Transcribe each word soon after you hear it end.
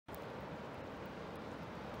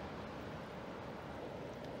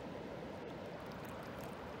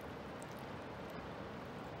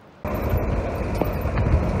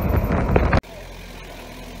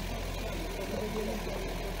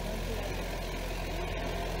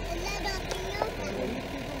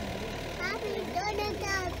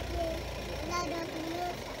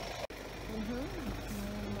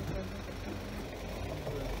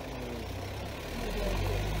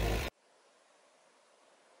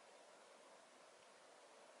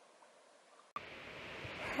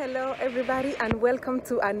Hello everybody and welcome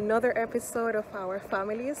to another episode of our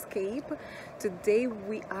family escape. Today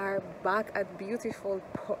we are back at beautiful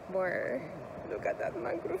Portmore. Look at that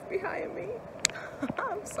mangrove behind me.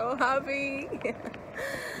 I'm so happy.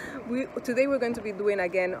 Today we're going to be doing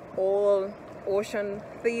again all ocean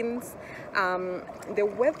things.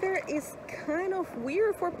 The weather is kind of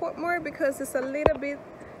weird for Portmore because it's a little bit,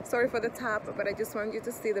 sorry for the tap, but I just want you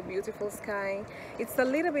to see the beautiful sky. It's a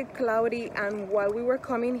little bit cloudy, and while we were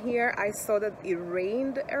coming here I saw that it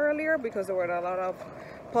rained earlier because there were a lot of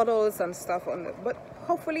puddles and stuff on it, but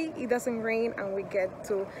hopefully it doesn't rain and we get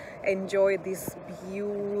to enjoy this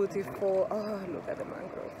beautiful, oh look at the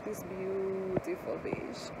mangrove, this beautiful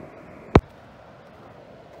beach.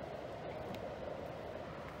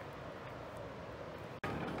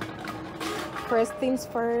 First things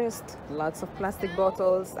first, lots of plastic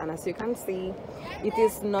bottles, and as you can see, it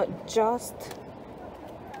is not just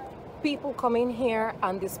people coming here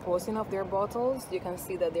and disposing of their bottles. You can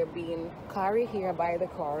see that they're being carried here by the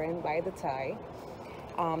current, by the tide.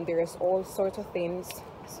 There's all sorts of things.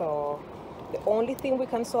 So the only thing we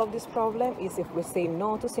can solve this problem is if we say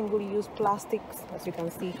no to single-use plastics. As you can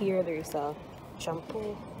see here, there is a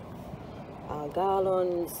shampoo,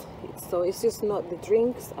 gallons, so it's just not the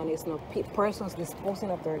drinks and it's not persons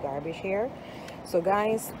disposing of their garbage here. So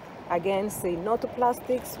guys, again, say no to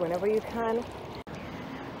plastics whenever you can.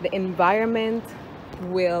 The environment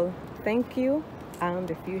will thank you and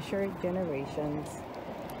the future generations.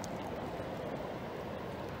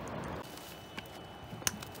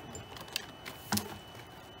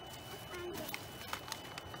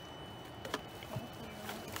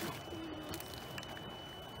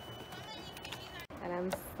 And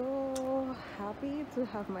I'm so happy to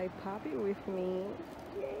have my puppy with me.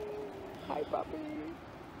 Yay. Hi puppy.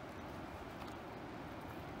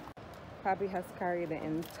 Puppy has carried the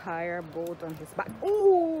entire boat on his back.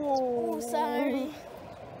 Oh, sorry.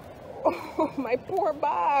 Oh, my poor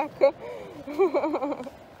back.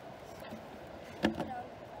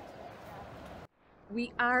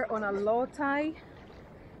 We are on a low tide.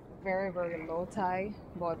 Very low tide,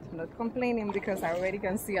 but not complaining because I already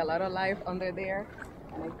can see a lot of life under there,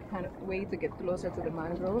 and I can't wait to get closer to the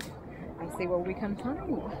mangrove and see what we can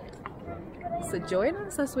find. So join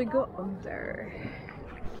us as we go under.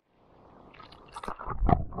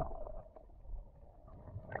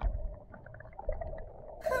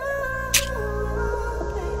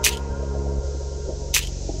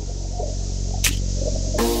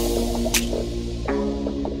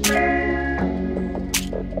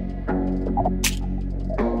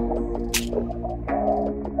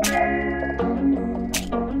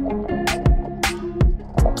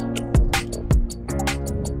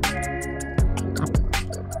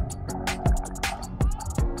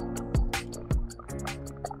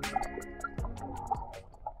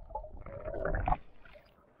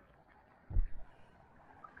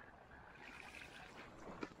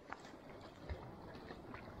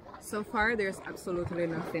 So far there's absolutely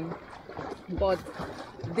nothing, but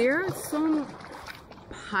there are some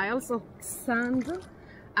piles of sand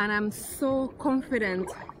and I'm so confident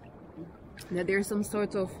that there's some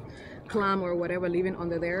sort of clam or whatever living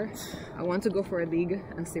under there. I want to go for a dig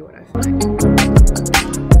and see what I find.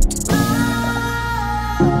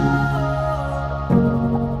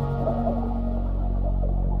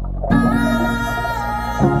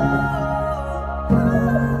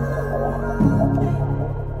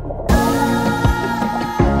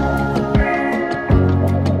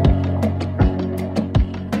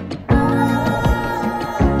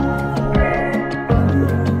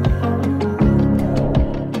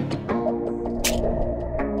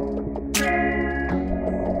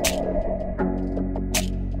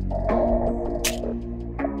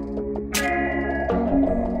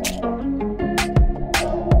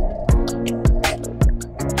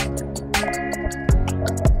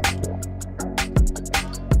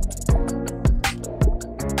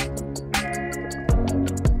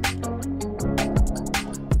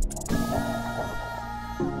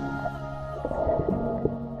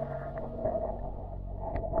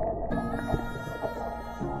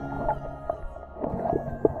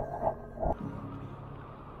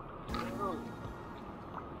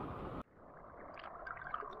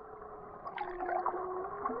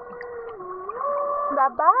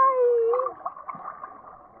 Bye-bye.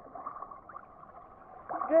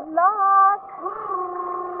 Good luck.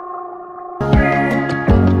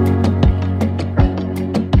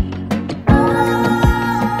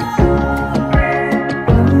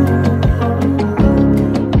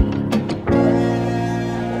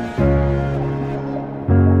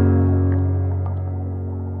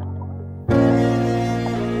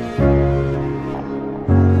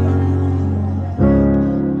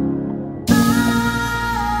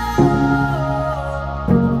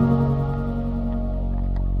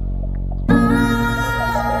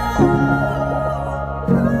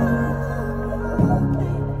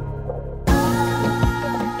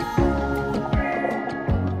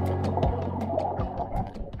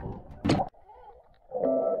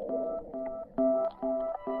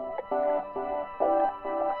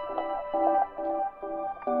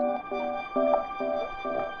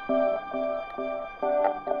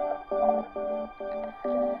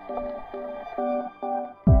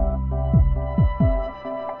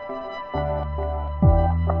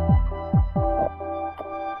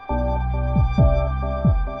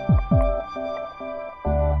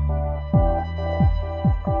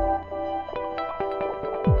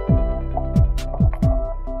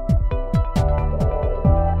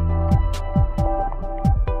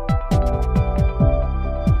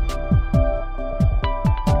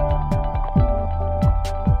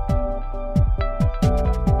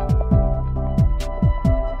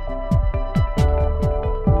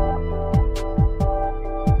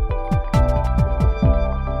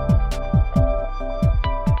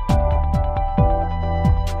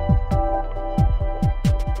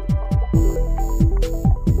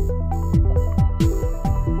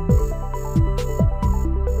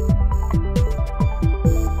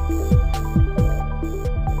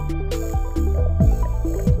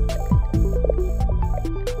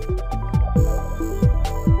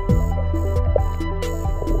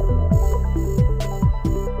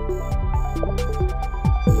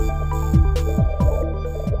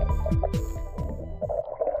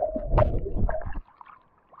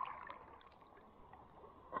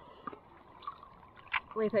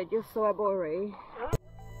 it, I just saw a beret.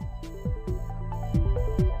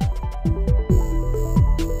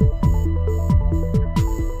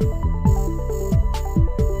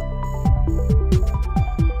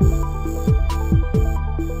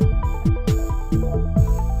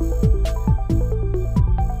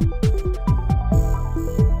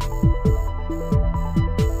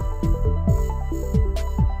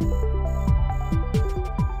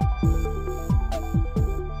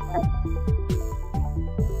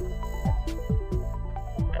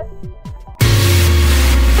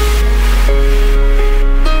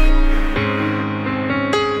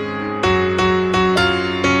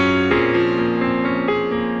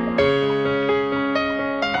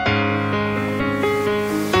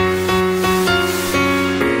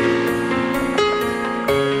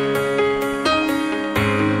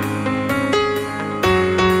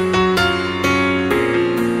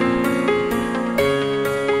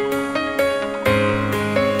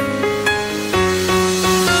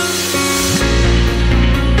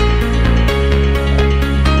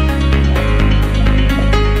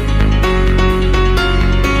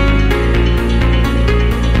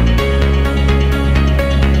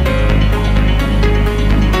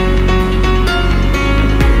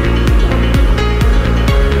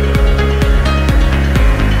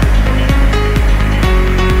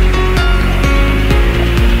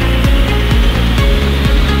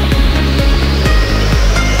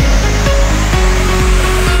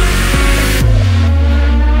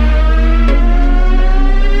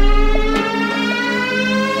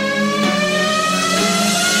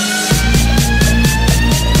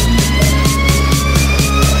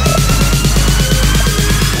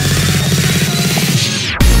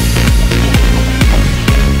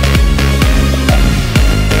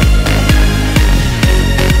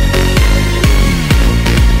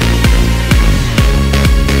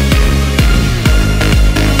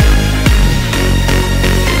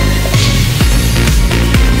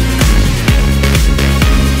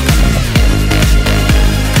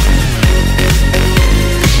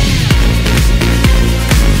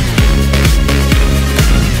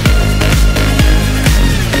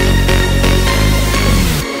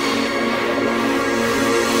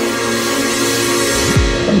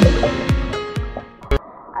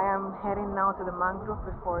 Heading now to the mangrove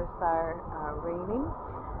before it starts raining,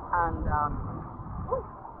 and oh,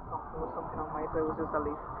 there was something on my toe, it was just a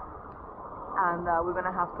leaf, and we're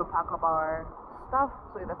gonna have to pack up our stuff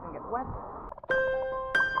so it doesn't get wet.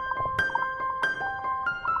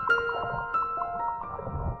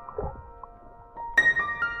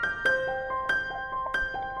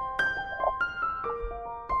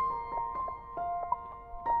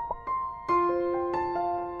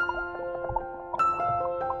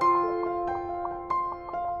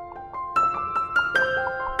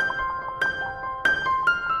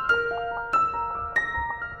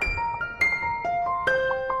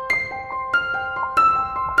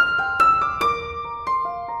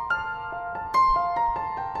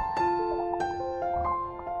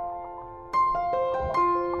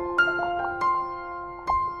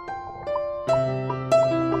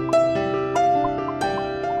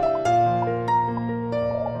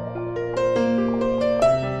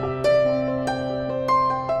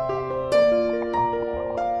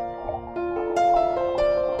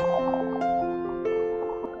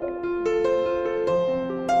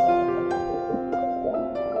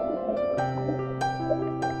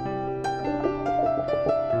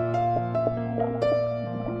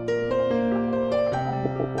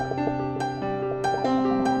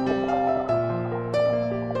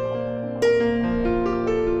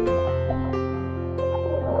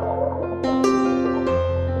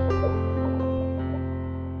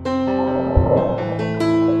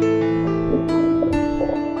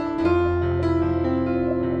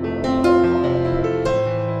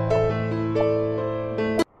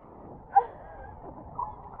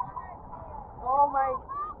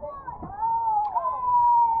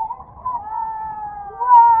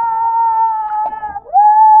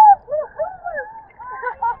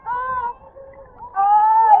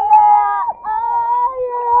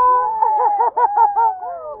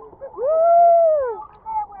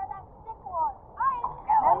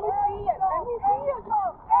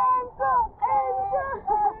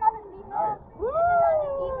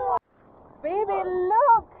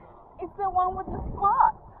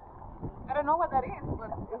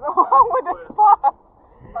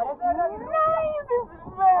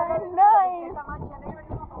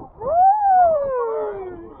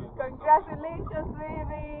 Congratulations,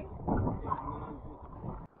 baby.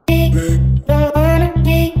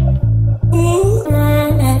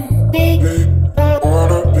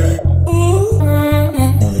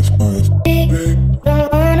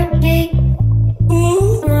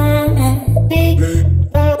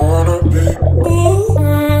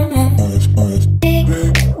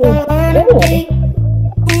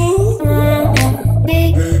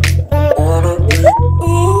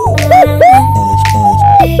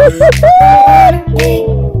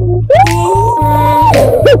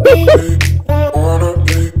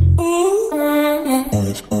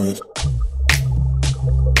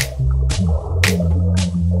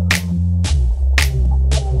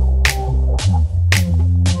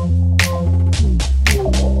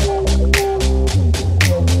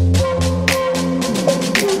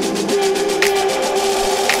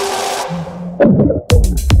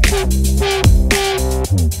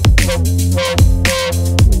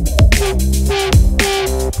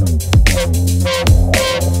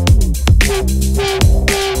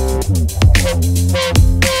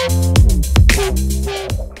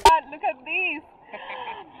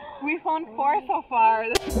 We found 4 so far.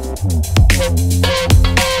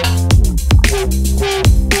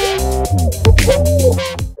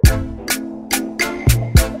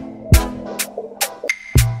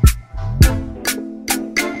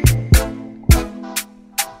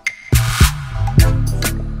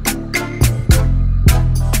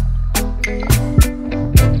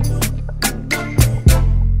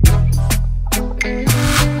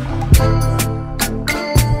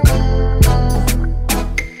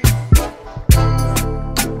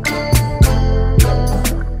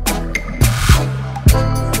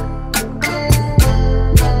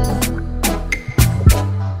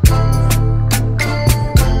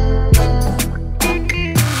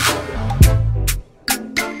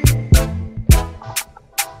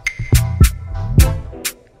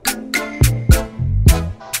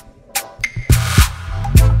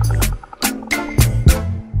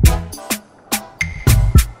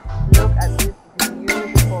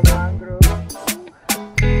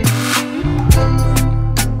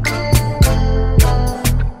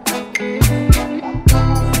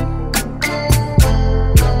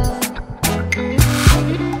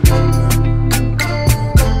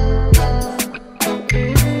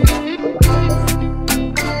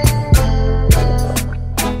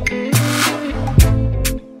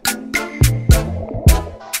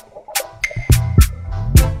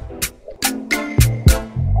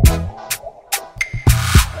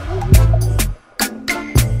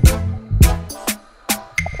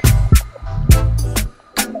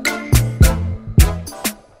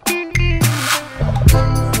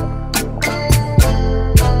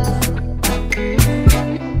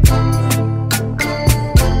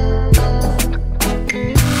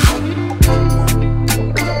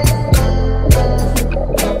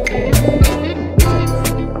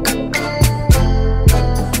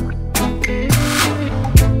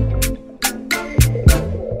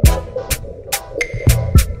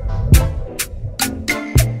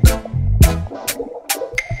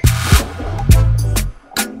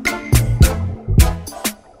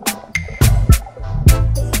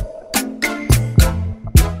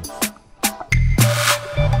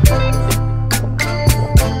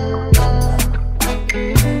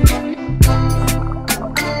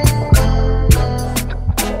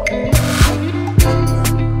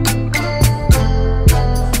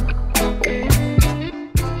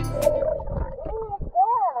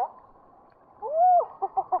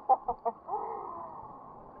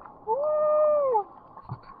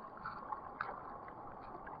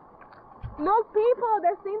 Look, people,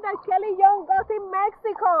 the thing that Kelly Young got in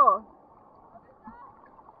Mexico.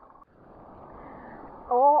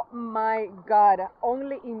 Oh my God,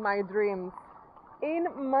 only in my dreams. In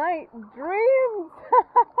my dreams.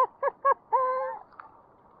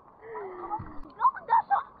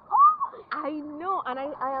 I know, and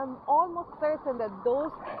I am almost certain that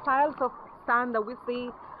those piles of sand that we see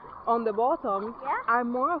on the bottom are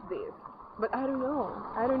more of this. But I don't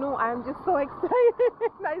know. I'm just so excited.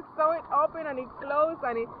 I saw it open and it closed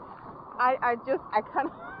and I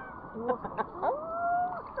can't.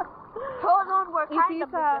 Hold on, we're kind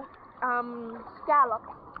of a scallop.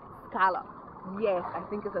 Scallop. Yes, I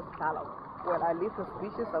think it's a scallop. Well, at least a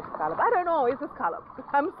species of scallop. I don't know, it's a scallop.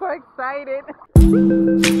 I'm so excited.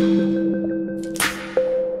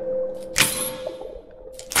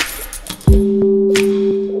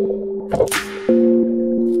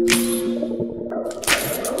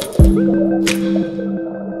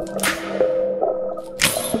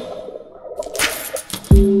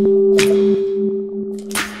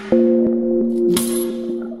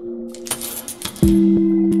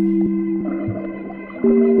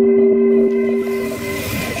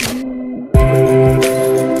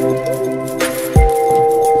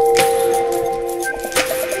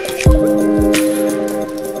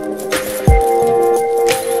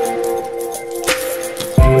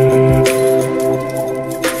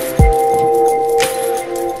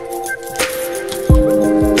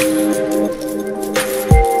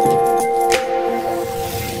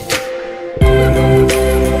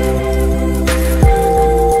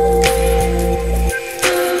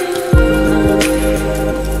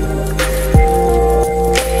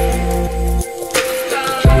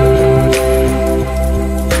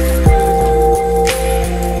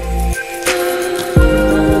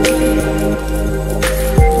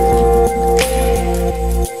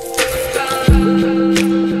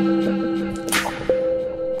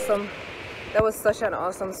 such an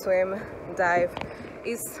awesome swim dive.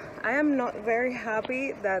 I am not very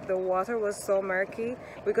happy that the water was so murky.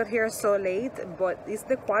 We got here so late, but it's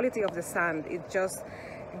the quality of the sand. It just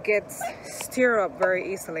gets stirred up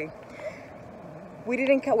very easily. We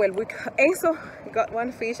didn't catch, well, Enzo got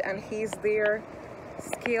one fish and he's there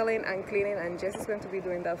scaling and cleaning, and Jess is going to be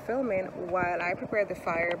doing that filming while I prepare the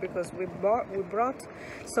fire, because we brought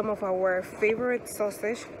some of our favorite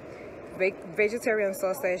sausage, vegetarian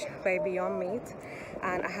sausage by Beyond Meat,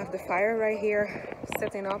 and I have the fire right here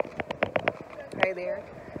setting up right there,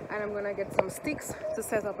 and I'm gonna get some sticks to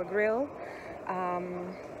set up a grill,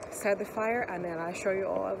 set the fire, and then I'll show you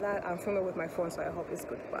all of that. I'm filming with my phone, so I hope it's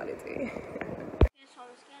good quality. So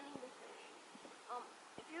I'm scanning the fish.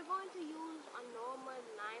 If you're going to use a normal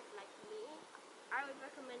knife like me, I would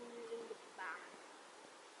recommend using the back,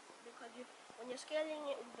 because when you're scaling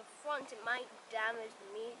it with the front, it might damage the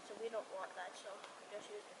meat, so we don't want that. So just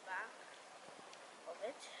use the back of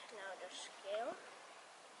it. Now just scale.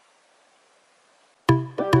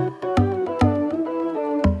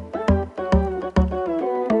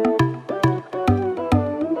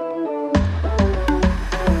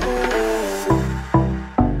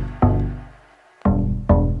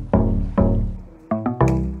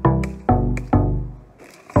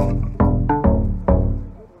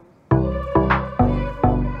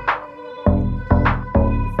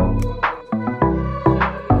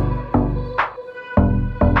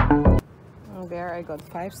 I got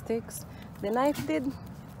 5 sticks. The knife did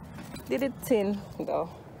it thin though.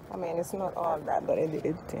 I mean, it's not all that, but it did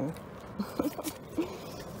it thin.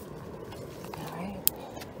 Alright,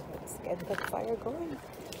 let's get the fire going.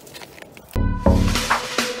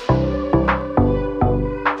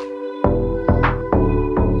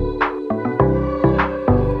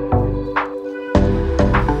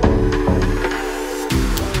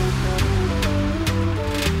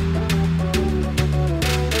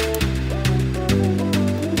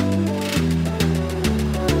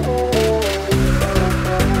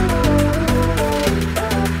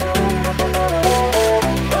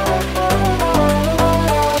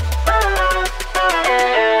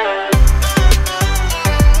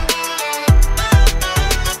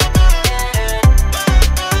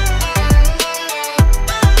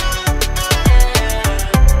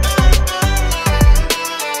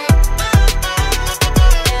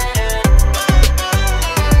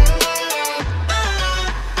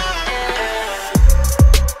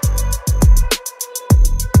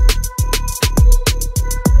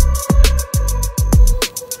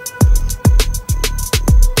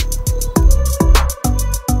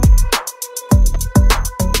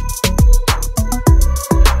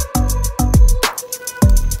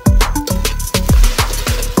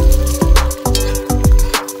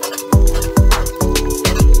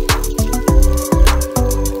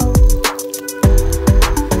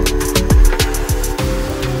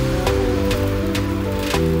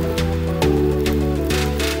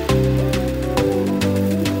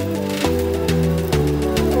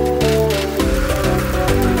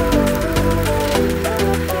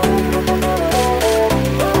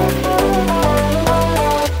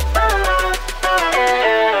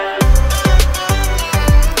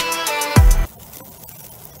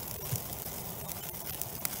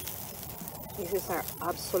 This is our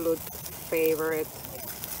absolute favorite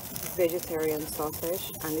vegetarian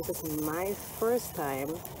sausage, and this is my first time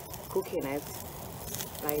cooking it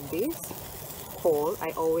like this whole.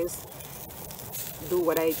 I always do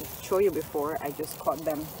what I show you before. I just cut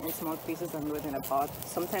them in small pieces and do it in a pot.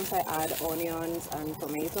 Sometimes I add onions and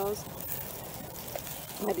tomatoes,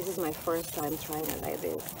 but this is my first time trying it like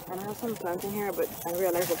this. And I have some plantain here, but I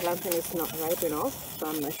realize the plantain is not ripe enough, so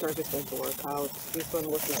I'm not sure if it's going to work out. This one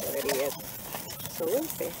wasn't ready yet, so we'll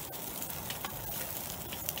see.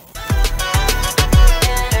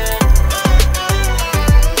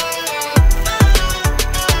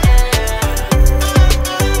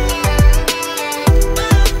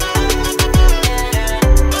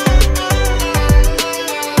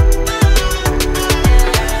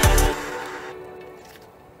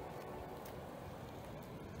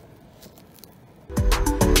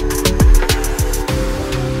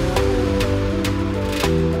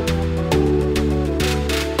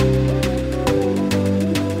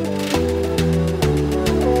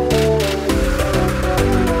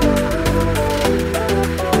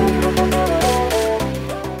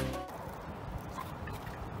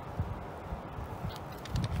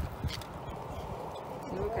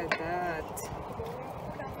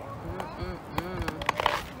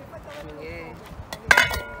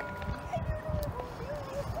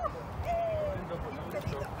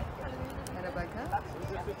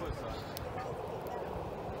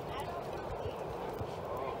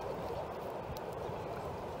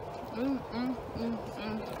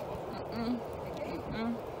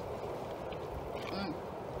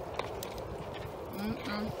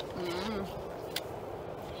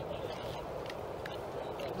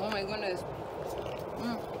 Oh my goodness.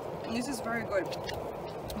 This is very good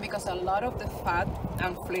because a lot of the fat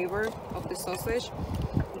and flavor of the sausage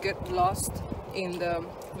get lost in the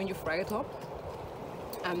when you fry it up,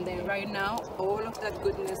 and then right now all of that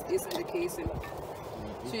goodness is in the casing,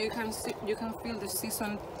 so you can feel the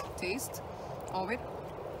seasoned taste of it.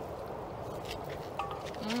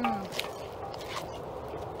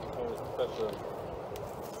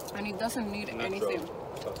 And it doesn't need anything.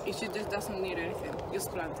 It just doesn't need anything.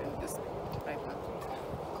 Just planting, just like that.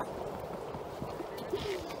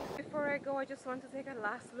 Before I go, I just want to take a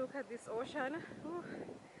last look at this ocean. Ooh,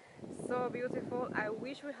 so beautiful. I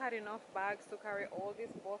wish we had enough bags to carry all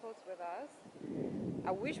these bottles with us.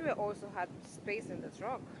 I wish we also had space in the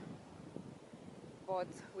truck, but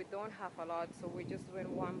we don't have a lot, so we're just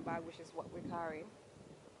doing one bag, which is what we carry.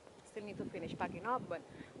 Still need to finish packing up, but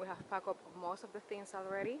we have packed up most of the things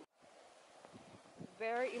already.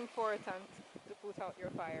 Very important to put out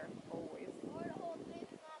your fire always. Or the whole thing's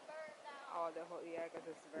not burned down. Oh, the whole, yeah, because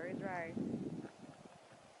it's very dry.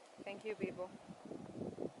 Thank you, people.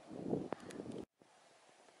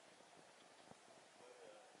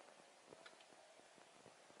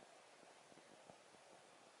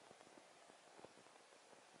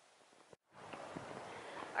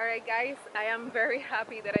 Alright guys, I am very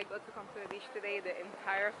happy that I got to come to the beach today. The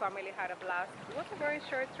entire family had a blast. It was a very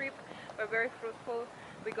short trip, but very fruitful.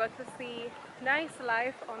 We got to see nice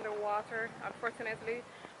life underwater. Unfortunately,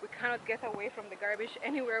 we cannot get away from the garbage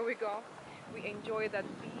anywhere we go. We enjoyed that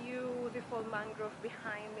beautiful mangrove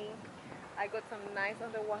behind me. I got some nice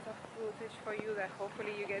underwater footage for you that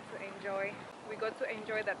hopefully you get to enjoy. We got to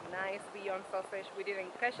enjoy that nice beyond sausage. We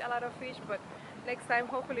didn't catch a lot of fish, but next time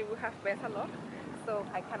hopefully we'll have better luck. So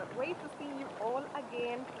I cannot wait to see you all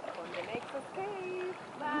again on the next escape.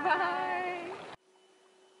 Bye! Bye.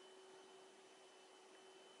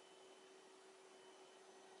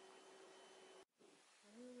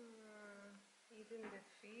 Eating the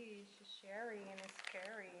fish, sharing is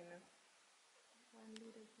caring. One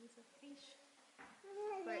little piece of fish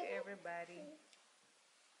for everybody.